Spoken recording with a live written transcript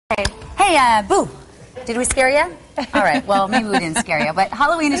Hey, boo. Did we scare you? All right, well, maybe we didn't scare you, but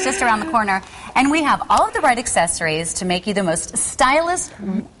Halloween is just around the corner, and we have all of the right accessories to make you the most stylish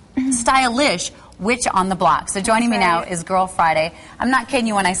witch on the block. So joining me now is Girl Friday. I'm not kidding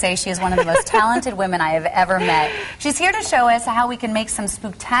you when I say she is one of the most talented women I have ever met. She's here to show us how we can make some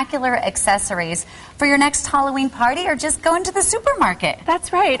spectacular accessories for your next Halloween party or just go into the supermarket.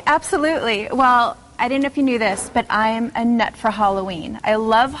 That's right, absolutely. Well, I didn't know if you knew this, but I'm a nut for Halloween. I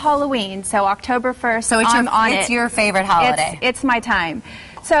love Halloween, so October 1st, so it's your favorite holiday. It's my time.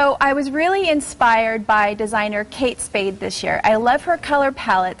 So I was really inspired by designer Kate Spade this year. I love her color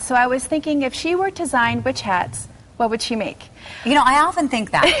palette, so I was thinking if she were to design witch hats, what would she make? You know, I often think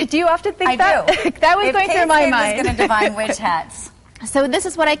that. Do you often think that? I do. That was going through my mind. If Kate Spade was going to design witch hats. So this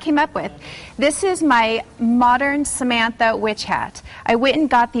is what I came up with. This is my modern Samantha witch hat. I went and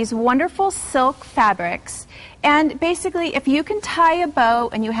got these wonderful silk fabrics. And basically, if you can tie a bow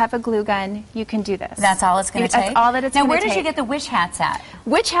and you have a glue gun, you can do this. That's all it's going to take? That's all that it's going to take. Now, where did you get the witch hats at?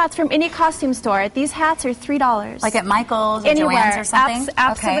 Witch hats from any costume store. These hats are $3. Like at Michael's or Joann's or something?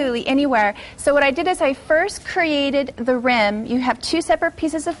 Absolutely, anywhere. So what I did is I first created the rim. You have two separate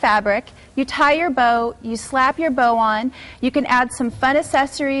pieces of fabric. You tie your bow, you slap your bow on. You can add some fun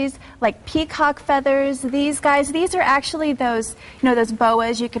accessories like peacock feathers. These guys, these are actually those, you know, those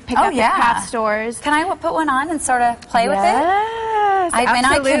boas you could pick up at craft stores. Can I put one on and sort of play with it? Yes,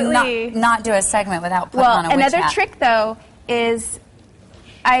 absolutely. I could not do a segment without putting on a witch hat. Another trick, though, is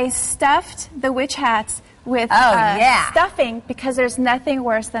I stuffed the witch hats with stuffing because there's nothing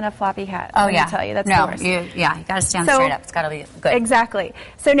worse than a floppy hat. Let me tell you, that's the worst. You got to stand straight up. It's got to be good. Exactly.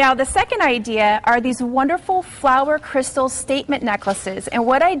 So now the second idea are these wonderful flower crystal statement necklaces. And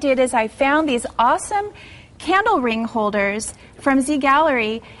what I did is I found these awesome candle ring holders from Z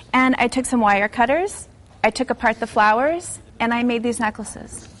Gallery, and I took some wire cutters, I took apart the flowers, and I made these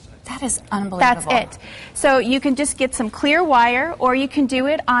necklaces. That is unbelievable. That's it. So you can just get some clear wire, or you can do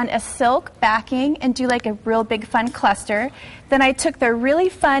it on a silk backing and do like a real big fun cluster. Then I took the really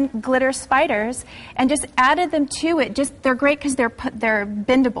fun glitter spiders and just added them to it. They're great because they're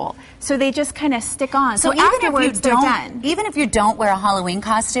bendable, so they just kind of stick on. So afterwards, they're done. Even if you don't wear a Halloween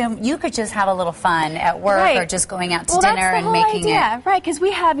costume, you could just have a little fun at work or just going out to dinner and making it. Right, because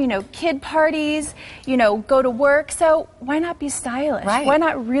we have, kid parties, go to work. So why not be stylish? Right. Why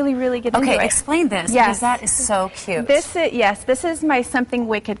not really get into it? Okay, explain this because that is so cute. This is my Something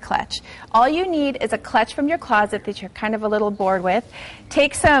Wicked clutch. All you need is a clutch from your closet that you're kind of a little bored with.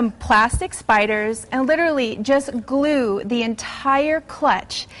 Take some plastic spiders and literally just glue the entire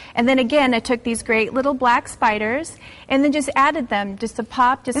clutch. And then again, I took these great little black spiders and then just added them just to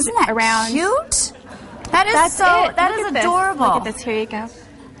pop Isn't that around. Cute? That is adorable. Look at this. Here you go.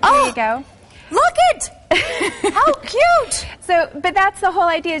 There you go. Look it! How cute! But that's the whole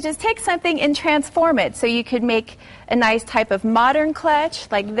idea, is just take something and transform it. So you could make a nice type of modern clutch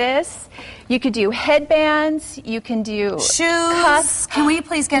like this. You could do headbands. You can do shoes. Cuffs. Can we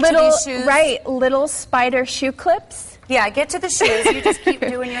please get to these shoes? Right, little spider shoe clips. Yeah, get to the shoes. You just keep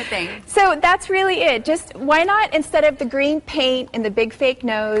doing your thing. So that's really it. Just why not, instead of the green paint and the big fake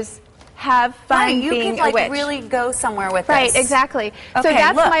nose, have fun being a witch. You could really go somewhere with this. Right, exactly. Okay, so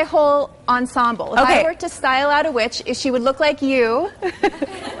that's my whole ensemble. If I were to style out a witch, she would look like you. Is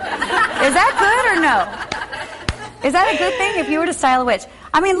that good or no? Is that a good thing if you were to style a witch?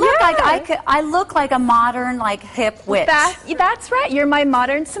 I mean, look, I look like a modern, hip witch. That's right. You're my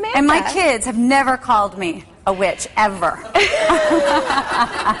modern Samantha. And my kids have never called me a witch, ever.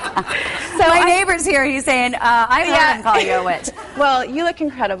 My neighbor's here, he's saying, I heard him call you a witch. Well, you look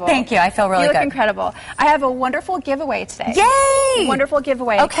incredible. Thank you, I feel really good. You look incredible. I have a wonderful giveaway today. Yay! Wonderful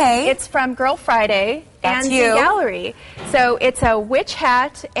giveaway. Okay. It's from Girl Friday and the gallery. So it's a witch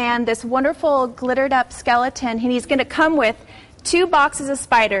hat and this wonderful glittered up skeleton, and he's going to come with 2 boxes of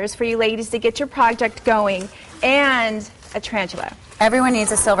spiders for you ladies to get your project going, and a tarantula. Everyone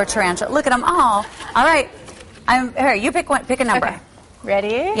needs a silver tarantula. Look at them all. All right. Here, you pick one. Pick a number. Okay.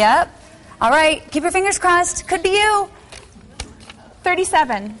 Ready? Yep. All right. Keep your fingers crossed. Could be you.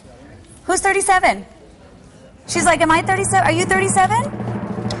 37. Who's 37? She's like, am I 37? Are you 37?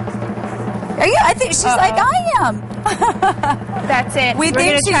 Are you? I think she's like, I am. That's it. We're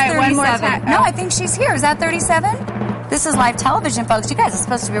think she's try 37. One more time. No, I think she's here. Is that 37? This is live television, folks. You guys are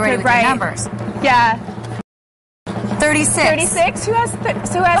supposed to be ready with your numbers. Yeah. 36. 36? Who has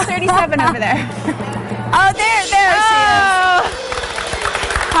 37 over there? Oh, there she is.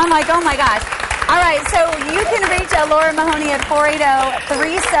 I'm like, oh my gosh. All right, so you can reach Laura Mahoney at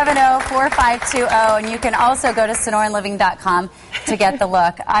 480-370-4520, and you can also go to SonoranLiving.com to get the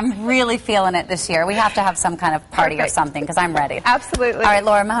look. I'm really feeling it this year. We have to have some kind of party or something because I'm ready. Absolutely. All right,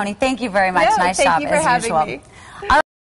 Laura Mahoney, thank you very much. No, nice thank job you for as having usual. me.